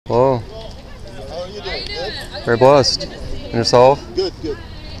Hello. How are you doing? Good? Very blessed. And yourself? Good, good.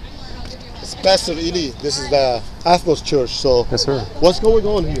 It's Pastor Eli. This is the Athos Church. So, Yes, sir. what's going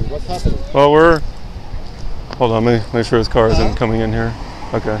on here? What's happening? Well, hold on, let me make sure his car isn't coming in here.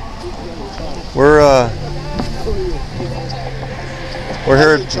 Okay. We're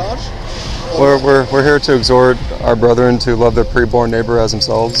here. In charge? We're here to exhort our brethren to love their pre-born neighbor as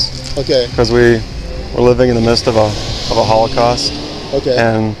themselves. Okay. Because we're living in the midst of a Holocaust. Okay.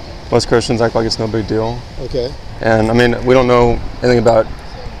 And most Christians act like it's no big deal. Okay. And I mean, we don't know anything about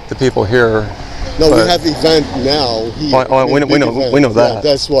the people here. No, we have event now. Here. We know that. Yeah,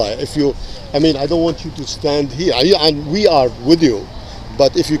 that's why. I don't want you to stand here. And we are with you.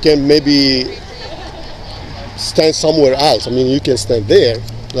 But if you can maybe stand somewhere else, you can stand there.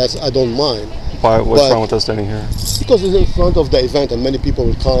 I don't mind. Why? What's wrong with us standing here? Because it's in front of the event, and many people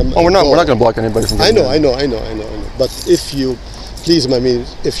will come. Oh, we're not going to block anybody from getting I know. But if you, please,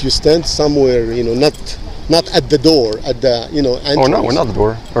 if you stand somewhere, not at the door, at the, entrance. Oh, no, we're not at the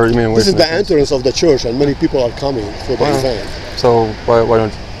door. Or you mean this is the entrance of the church, and many people are coming for the event. So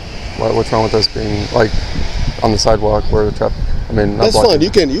what's wrong with us being like on the sidewalk where the traffic? That's fine.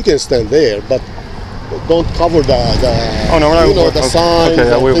 You can stand there, but don't cover the signs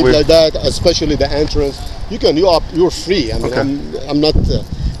and things like that, especially the entrance. You're free. I'm not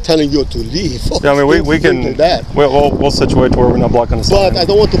telling you to leave. Yeah, we can do that. We'll situate to where we're not blocking the sign. But I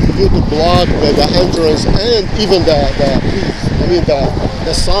don't want you to block the entrance and even the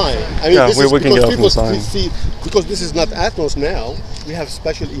sign. We can get off the sign. Because this is not Athos now. We have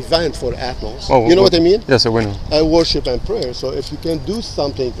special event for Athos. Oh, you know what I mean? Yes, sir, we know. Worship and prayer. So if you can do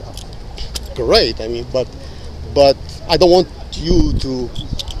something, great. But I don't want you to,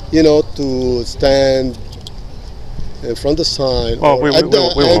 to stand in front of the sign or at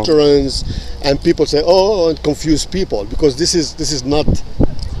the entrance, and people say, and confuse people, because this is not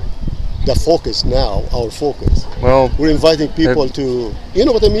the focus now. Our focus. Well, we're inviting people to, you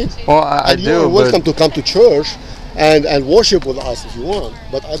know what I mean? Well, I do. You're welcome to come to church and worship with us if you want.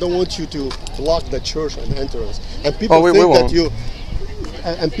 But I don't want you to block the church and entrance. And people think that you.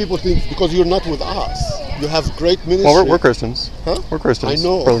 And people think because you're not with us, you have great ministry. Well, we're Christians. Huh? We're Christians. I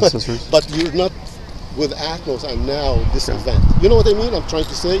know. Brothers and sisters. But you're not with Athos and now this event. You know what I mean? I'm trying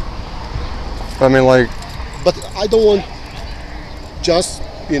to say. But I don't want just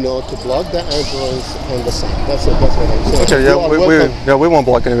to block the entrance and the sign. That's what I'm saying. Okay. We won't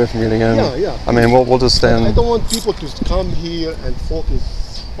block anybody from getting in. Yeah. We'll just stand. I don't want people to come here and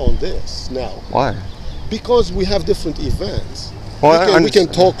focus on this now. Why? Because we have different events. Well, we can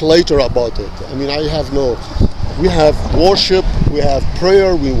talk later about it. We have worship, we have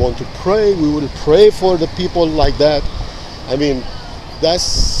prayer, we want to pray, we will pray for the people like that.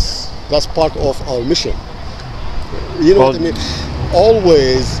 That's part of our mission. You know what I mean?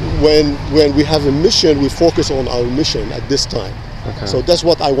 Always when we have a mission, we focus on our mission at this time. Okay. So that's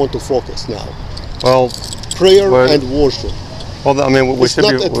what I want to focus now. Well, prayer and worship. Well, we should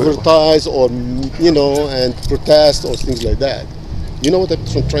not advertise or and protest or things like that. You know what I'm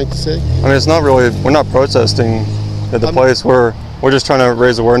trying to say? It's not really. We're not protesting at the place. We're just trying to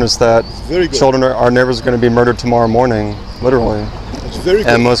raise awareness that children, our neighbors, are going to be murdered tomorrow morning, literally. It's very good.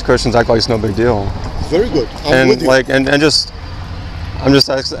 And most Christians act like it's no big deal. Very good. I'm just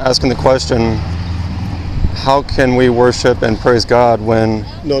asking the question: how can we worship and praise God when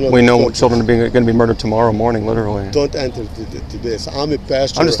we know children are going to be murdered tomorrow morning, literally? Don't enter to this. I'm a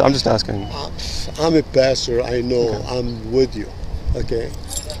pastor. I'm just asking. I'm a pastor. I know. Okay. I'm with you. Okay.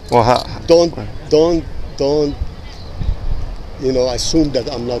 Well, don't assume that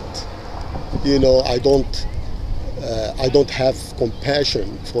I'm not. I don't have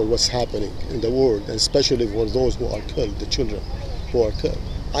compassion for what's happening in the world, and especially for those who are killed, the children who are killed.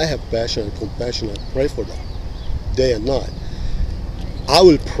 I have passion and compassion and pray for them day and night. I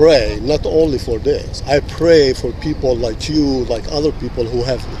will pray not only for this. I pray for people like you, like other people who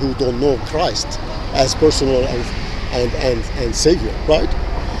don't know Christ as personal and Savior, right?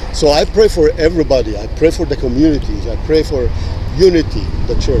 So I pray for everybody. I pray for the communities. I pray for unity in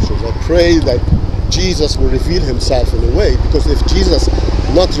the churches. I pray that Jesus will reveal himself in a way, because if Jesus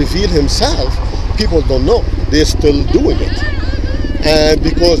not reveal himself, people don't know. They're still doing it. And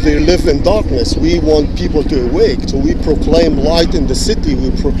because they live in darkness, we want people to awake. So we proclaim light in the city. We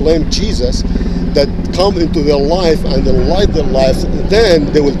proclaim Jesus that come into their life and enlight their life.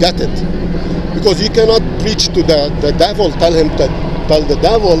 Then they will get it. Because you cannot preach to the devil, tell the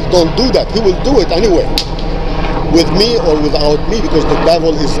devil, don't do that. He will do it anyway. With me or without me, because the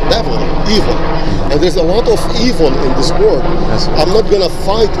devil is devil, evil. And there's a lot of evil in this world. I'm not going to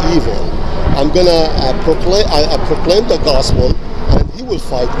fight evil. I'm gonna proclaim the gospel, and he will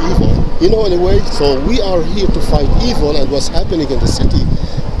fight evil. In a way. So we are here to fight evil and what's happening in the city,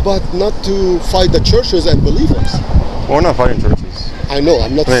 but not to fight the churches and believers. Well, we're not fighting churches. I know.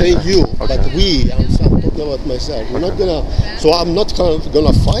 I'm not saying you, okay. but we. I'm talking about myself. We're not gonna. So I'm not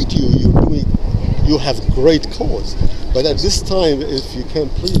gonna fight you. You have great cause, but at this time, if you can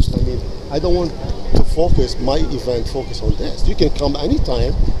please, I don't want to focus my event. Focus on this. You can come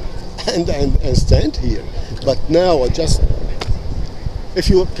anytime, and stand here. But now, if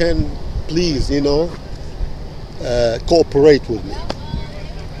you can, please, cooperate with me.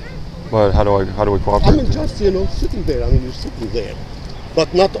 But how do we cooperate? Just sitting there. You're sitting there,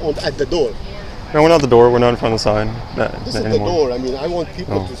 but not at the door. No, we're not at the door. We're not in front of the sign. This is the door. I want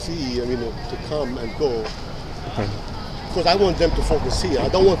people to see. To come and go. Okay. Because I want them to focus here. I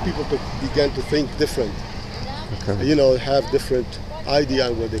don't want people to begin to think different. Okay. Have different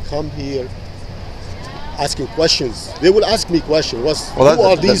idea when they come here, asking questions. They will ask me questions. Who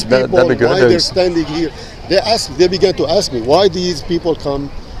are these people? That'd be good. Why they're standing here? They began to ask me why these people come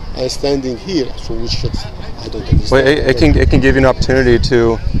and standing here. So we should. I don't understand. Well, it can give you an opportunity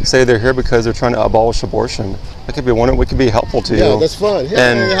to say they're here because they're trying to abolish abortion. That could be one. We could be helpful to you. Yeah, that's fine. Hey,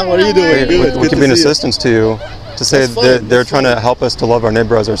 and how are you doing? We could be an assistance to you to say they're trying to help us to love our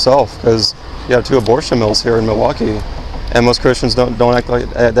neighbor as ourselves, because you have 2 abortion mills here in Milwaukee. And most Christians don't act like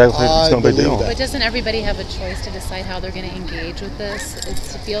it's no big deal. But doesn't everybody have a choice to decide how they're going to engage with this? It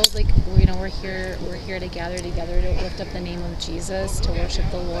feels like we're here to gather together to lift up the name of Jesus, to worship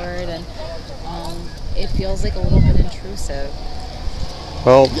the Lord, and it feels like a little bit intrusive.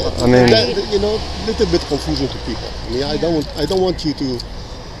 Well, little bit confusion to people. I don't want you to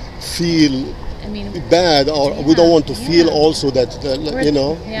feel bad, or we don't want to feel also that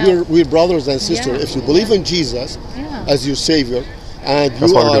we're brothers and sisters. If you believe in Jesus as your Savior, and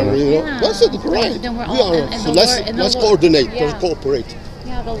you are, that's it, right? Let's coordinate, cooperate.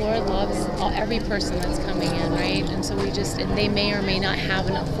 Yeah, the Lord loves every person that's coming in, right? And so and they may or may not have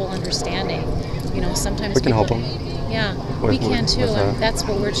a full understanding. Sometimes we can help them. Yeah, we can too, and that's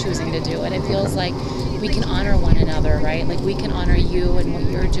what we're choosing to do. And it feels like we can honor one another, right? Like we can honor you and what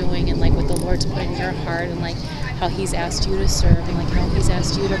you're doing, and like what the Lord's put in your heart, and like how He's asked you to serve, and like how He's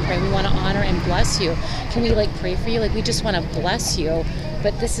asked you to pray. We want to honor and bless you. Can we pray for you? We just want to bless you.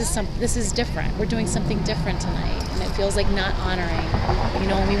 But this is different. We're doing something different tonight, and it feels like not honoring.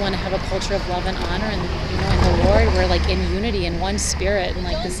 We want to have a culture of love and honor, and in the Lord, we're in unity in one spirit, and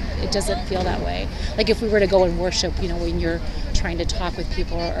this, it doesn't feel that way. If we were to go and worship, when you're trying to talk with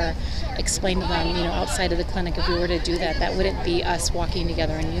people or explain to them, outside of the clinic, if we were to do that, that wouldn't be us walking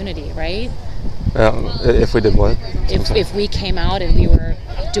together in unity, right? If we did what? If we came out and we were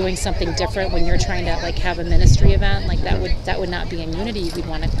doing something different when you're trying to have a ministry event, that would not be in unity. We'd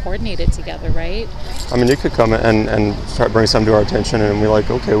want to coordinate it together, right? You could come and try to bring something to our attention, and we're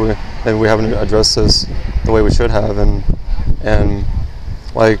okay, we haven't addressed this the way we should have, and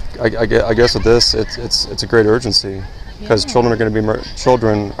I guess with this, it's a great urgency. Because children are going to be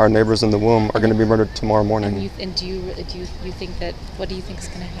our neighbors in the womb, are going to be murdered tomorrow morning. And do you think that? What do you think is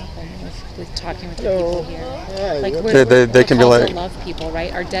going to happen with talking with the people here? They can be to love people,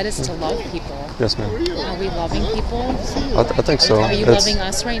 right? Our debt is to love people. Yes, ma'am. Are we loving people? I think so. Are you loving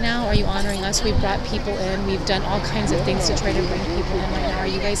us right now? Are you honoring us? We've brought people in. We've done all kinds of things to try to bring people in right now. Are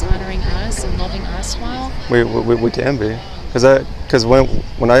you guys honoring us and loving us well? We can be. Because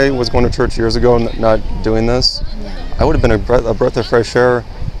when I was going to church years ago and not doing this, I would have been a breath of fresh air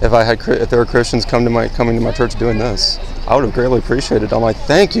if there were Christians coming to my church doing this. I would have greatly appreciated it. I'm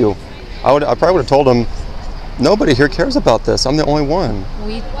thank you. I probably would have told them, nobody here cares about this. I'm the only one.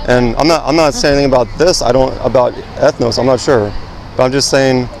 And I'm not saying anything about this. About ethnos. I'm not sure, but I'm just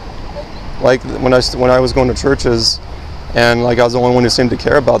saying, when I was going to churches, and I was the only one who seemed to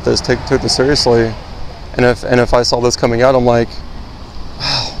care about this, took this seriously. And if I saw this coming out, I'm like,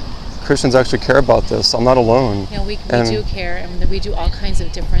 wow, Christians actually care about this. I'm not alone. We do care, and we do all kinds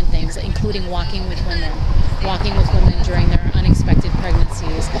of different things, including walking with women during their unexpected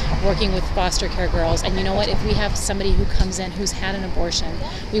pregnancies, working with foster care girls. And you know what? If we have somebody who comes in who's had an abortion,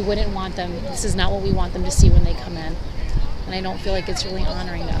 we wouldn't want them. This is not what we want them to see when they come in. And I don't feel like it's really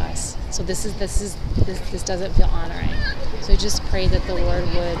honoring to us. So this doesn't feel honoring. So just pray that the Lord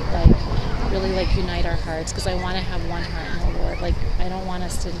would really unite our hearts, because I want to have one heart in the Lord. I don't want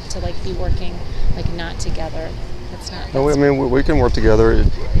us to be working not together. No, we can work together.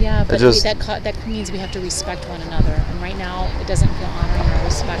 Yeah, but that means we have to respect one another. And right now, it doesn't feel honoring or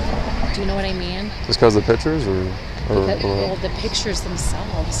respectful. Do you know what I mean? Just because of the pictures, or? Well, the pictures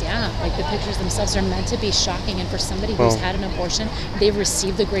themselves, like the pictures themselves are meant to be shocking. And for somebody who's had an abortion, they've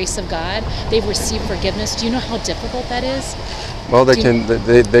received the grace of God. They've received forgiveness. Do you know how difficult that is? Well,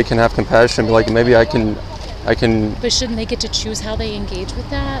 they can have compassion. Like, maybe I can. But shouldn't they get to choose how they engage with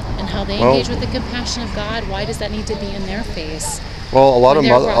that and how they engage with the compassion of God? Why does that need to be in their face? Well, a lot of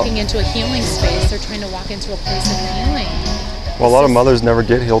mothers. They're walking into a healing space. They're trying to walk into a place of healing. Well, a lot of mothers never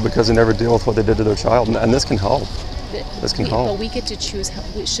get healed because they never deal with what they did to their child, and this can help. This can help. But we get to choose.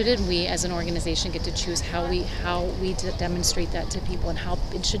 Shouldn't we, as an organization, get to choose how we demonstrate that to people,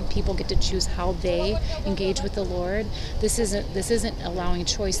 and shouldn't people get to choose how they engage with the Lord? This isn't allowing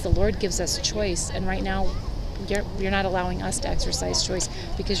choice. The Lord gives us choice, and right now, you're not allowing us to exercise choice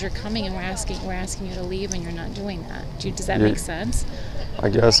because you're coming and we're asking you to leave, and you're not doing that. Does that make sense? I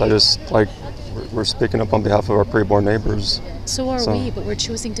guess we're speaking up on behalf of our preborn neighbors. So are we, but we're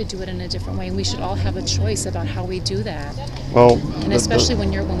choosing to do it in a different way, and we should all have a choice about how we do that. Well, and especially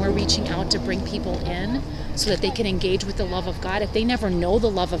when we're reaching out to bring people in so that they can engage with the love of God. If they never know the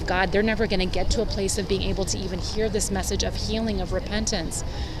love of God, they're never going to get to a place of being able to even hear this message of healing, of repentance.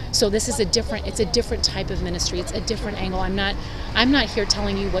 So this is a different type of ministry. It's a different angle. I'm not here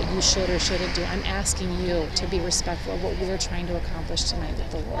telling you what you should or shouldn't do. I'm asking you to be respectful of what we're trying to accomplish tonight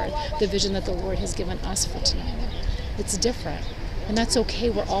with the Lord, the vision that the Lord has given us for tonight. It's different, and that's okay.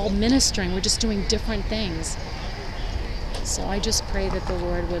 We're all ministering. We're just doing different things. So I just pray that the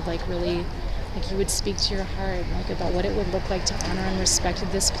Lord would really, you would speak to your heart, about what it would look like to honor and respect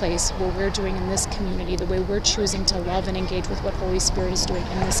this place, what we're doing in this community, the way we're choosing to love and engage with what Holy Spirit is doing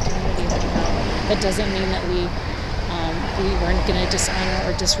in this community right now. That doesn't mean that we weren't going to dishonor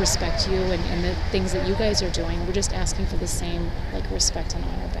or disrespect you and the things that you guys are doing. We're just asking for the same respect and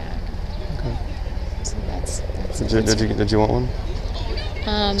honor back. Okay. So that's Did you want one?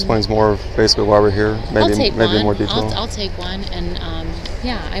 Explains more of basically why we're here. Maybe more detail. I'll take one, and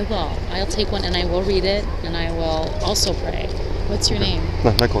I will. I'll take one, and I will read it, and I will also pray. What's your name?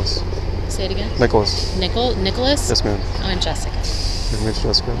 No, Nicholas. Say it again. Nicholas. Nicholas? Yes, ma'am. I'm Jessica. Meet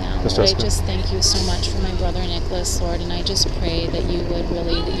Jessica. No, Lord, I just thank you so much for my brother Nicholas, Lord, and I just pray that you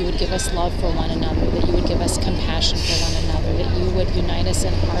would give us love for one another, that you would give us compassion for one another, that you would unite us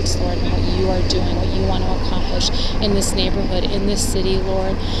in hearts, Lord, and what you are doing, what you want to accomplish in this neighborhood, in this city,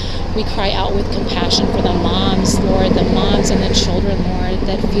 Lord. We cry out with compassion for the moms, Lord, the moms and the children, Lord,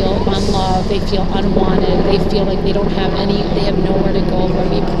 that feel unloved, they feel unwanted, they feel like they have nowhere to go, Lord.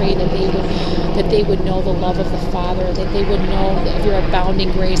 We pray that they would know the love of the Father, that they would know of your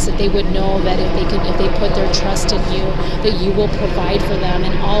abounding grace, that they would know that if they put their trust in you, that you will provide for them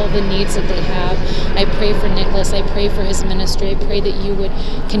and all of the needs that they have. I pray for Nicholas. I pray for his ministry. I pray that you would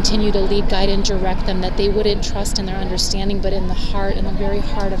continue to lead, guide, and direct them, that they wouldn't trust in their understanding, but in the heart, in the very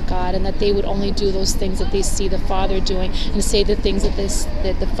heart of God, and that they would only do those things that they see the Father doing and say the things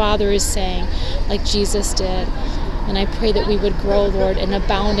that the Father is saying, like Jesus did. And I pray that we would grow, Lord, in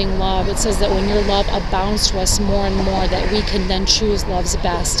abounding love. It says that when your love abounds to us more and more, that we can then choose love's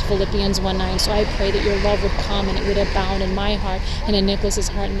best, Philippians 1:9. So I pray that your love would come and it would abound in my heart and in Nicholas's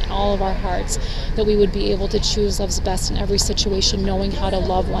heart and in all of our hearts, that we would be able to choose love's best in every situation, knowing how to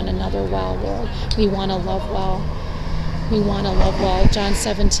love one another well, Lord. We want to love well. We want to love well. John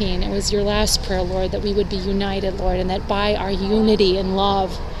 17, it was your last prayer, Lord, that we would be united, Lord, and that by our unity and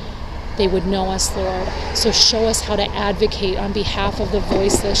love, they would know us, Lord. So show us how to advocate on behalf of the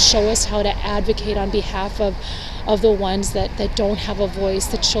voiceless. Show us how to advocate on behalf of the ones that don't have a voice,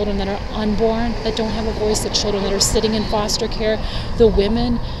 the children that are unborn, that don't have a voice, the children that are sitting in foster care, the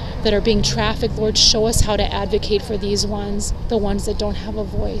women that are being trafficked. Lord, show us how to advocate for these ones, the ones that don't have a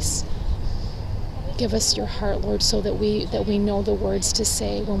voice. Give us your heart, Lord, so that we know the words to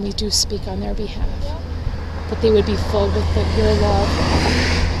say when we do speak on their behalf, that they would be filled with your love.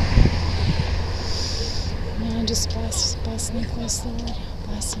 Just bless Nicholas, Lord.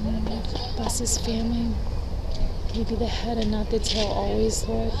 Bless him, Lord. Bless his family. He be the head and not the tail always,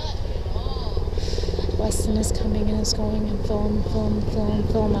 Lord. Bless in his coming and his going, and fill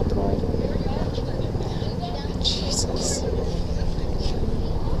him up, Lord. Jesus.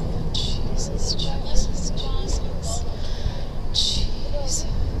 Jesus, Jesus, Jesus. Jesus.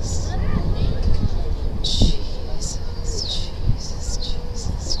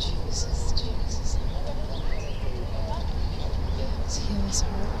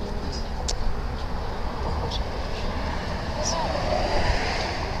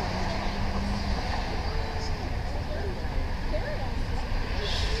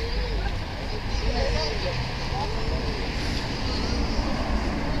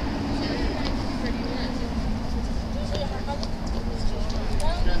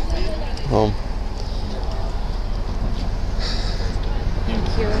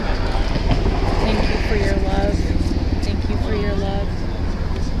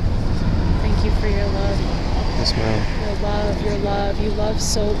 love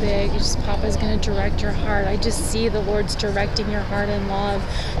so big. Just Papa's going to direct your heart. I just see the Lord's directing your heart in love,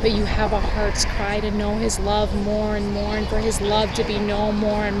 but you have a heart's cry to know his love more and more, and for his love to be known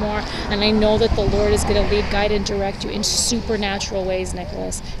more and more. And I know that the Lord is going to lead, guide, and direct you in supernatural ways,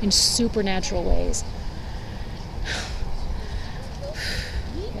 Nicholas, in supernatural ways.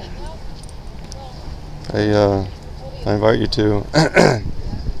 I invite you to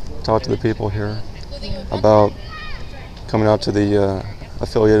talk to the people here about coming out to the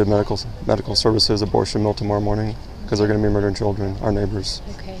affiliated medical services abortion mill tomorrow morning, because they're going to be murdering children, our neighbors.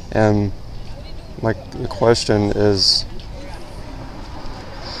 Okay. And the question is,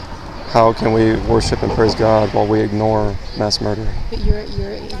 how can we worship and praise God while we ignore mass murder? But you're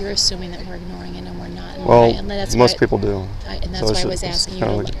assuming that we're ignoring it, and we're not. And well, and that's most people do. And that's why I was asking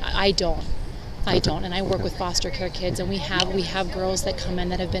you. I don't. I don't, and I work with foster care kids, and we have girls that come in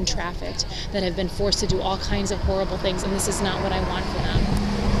that have been trafficked, that have been forced to do all kinds of horrible things, and this is not what I want for them.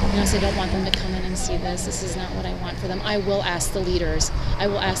 You know, so I don't want them to come in and see this. This is not what I want for them. I will ask the leaders. I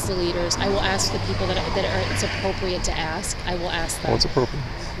will ask the leaders. I will ask the people that it's appropriate to ask. I will ask them. Well, it's appropriate.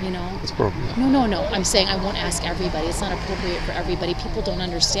 You know? It's appropriate. No. I'm saying I won't ask everybody. It's not appropriate for everybody. People don't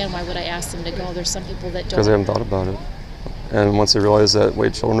understand. Why would I ask them to go? There's some people that don't. Because they haven't thought about it. And once they realize that,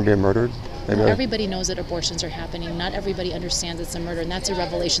 children are being murdered, well, everybody knows that abortions are happening. Not everybody understands it's a murder, and that's a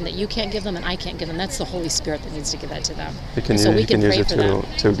revelation that you can't give them and I can't give them. That's the Holy Spirit that needs to give that to them. You can use it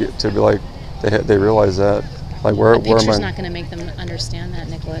to be like, they realize that. Like, where am I? A picture's not going to make them understand that,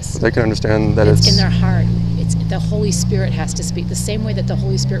 Nicholas. But they can understand that it's in their heart. It's the Holy Spirit has to speak. The same way that the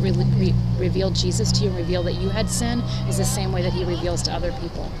Holy Spirit revealed Jesus to you and revealed that you had sin is the same way that he reveals to other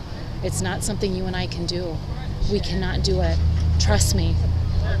people. It's not something you and I can do. We cannot do it. Trust me.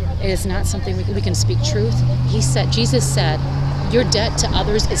 It is not something we can speak truth. Jesus said, your debt to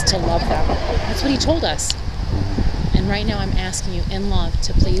others is to love them. That's what he told us. And right now I'm asking you in love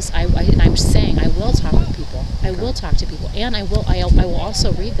to please, I'm saying I will talk to people. I will talk to people. And I will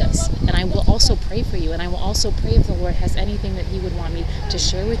also read this. And I will also pray for you. And I will also pray if the Lord has anything that he would want me to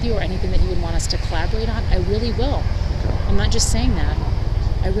share with you or anything that he would want us to collaborate on. I really will. I'm not just saying that.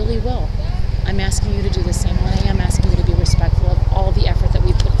 I really will. I'm asking you to do the same. And I am asking you to be respectful of all the effort that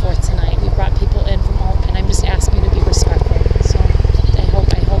we put forth tonight. We brought people in from all, and I'm just asking you to be respectful. So I hope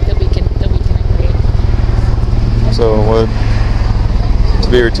that we can agree. So what to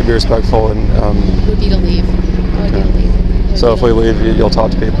be respectful and would be to leave. So if we leave, you'll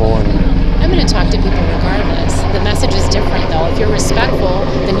talk to people and. I'm going to talk to people regardless. The message is different though. If you're respectful,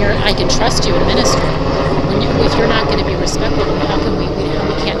 then I can trust you in ministry. If you're not going to be respectful, then how can we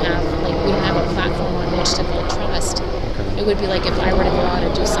can't have, like, we don't have a platform on which to build trust. It would be like if I were to go out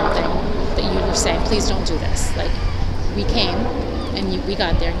and do something that you were saying, please don't do this. Like, we came and we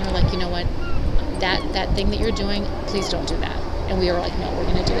got there and you're like, you know what, that thing that you're doing, please don't do that. And we were like, no, we're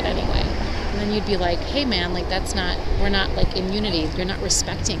going to do it anyway. And then you'd be like, hey man, like we're not like in unity. You're not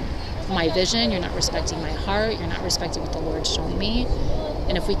respecting my vision. You're not respecting my heart. You're not respecting what the Lord's shown me.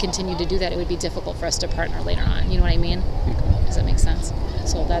 And if we continue to do that, it would be difficult for us to partner later on. You know what I mean? Does that make sense?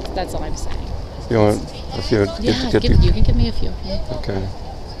 So that's all I'm saying. You want a few? You can give me a few. Yeah. Okay.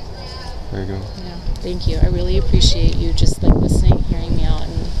 There you go. Yeah. Thank you. I really appreciate you just like listening, hearing me out,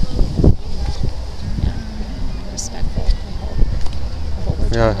 and respectful.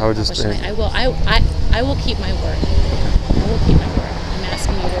 I would just. I will keep my word. I will keep my word. I'm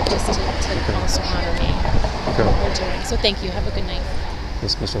asking you to also honor me. Okay. What we're doing. So thank you. Have a good night.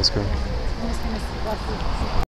 Yes, Miss Jessica.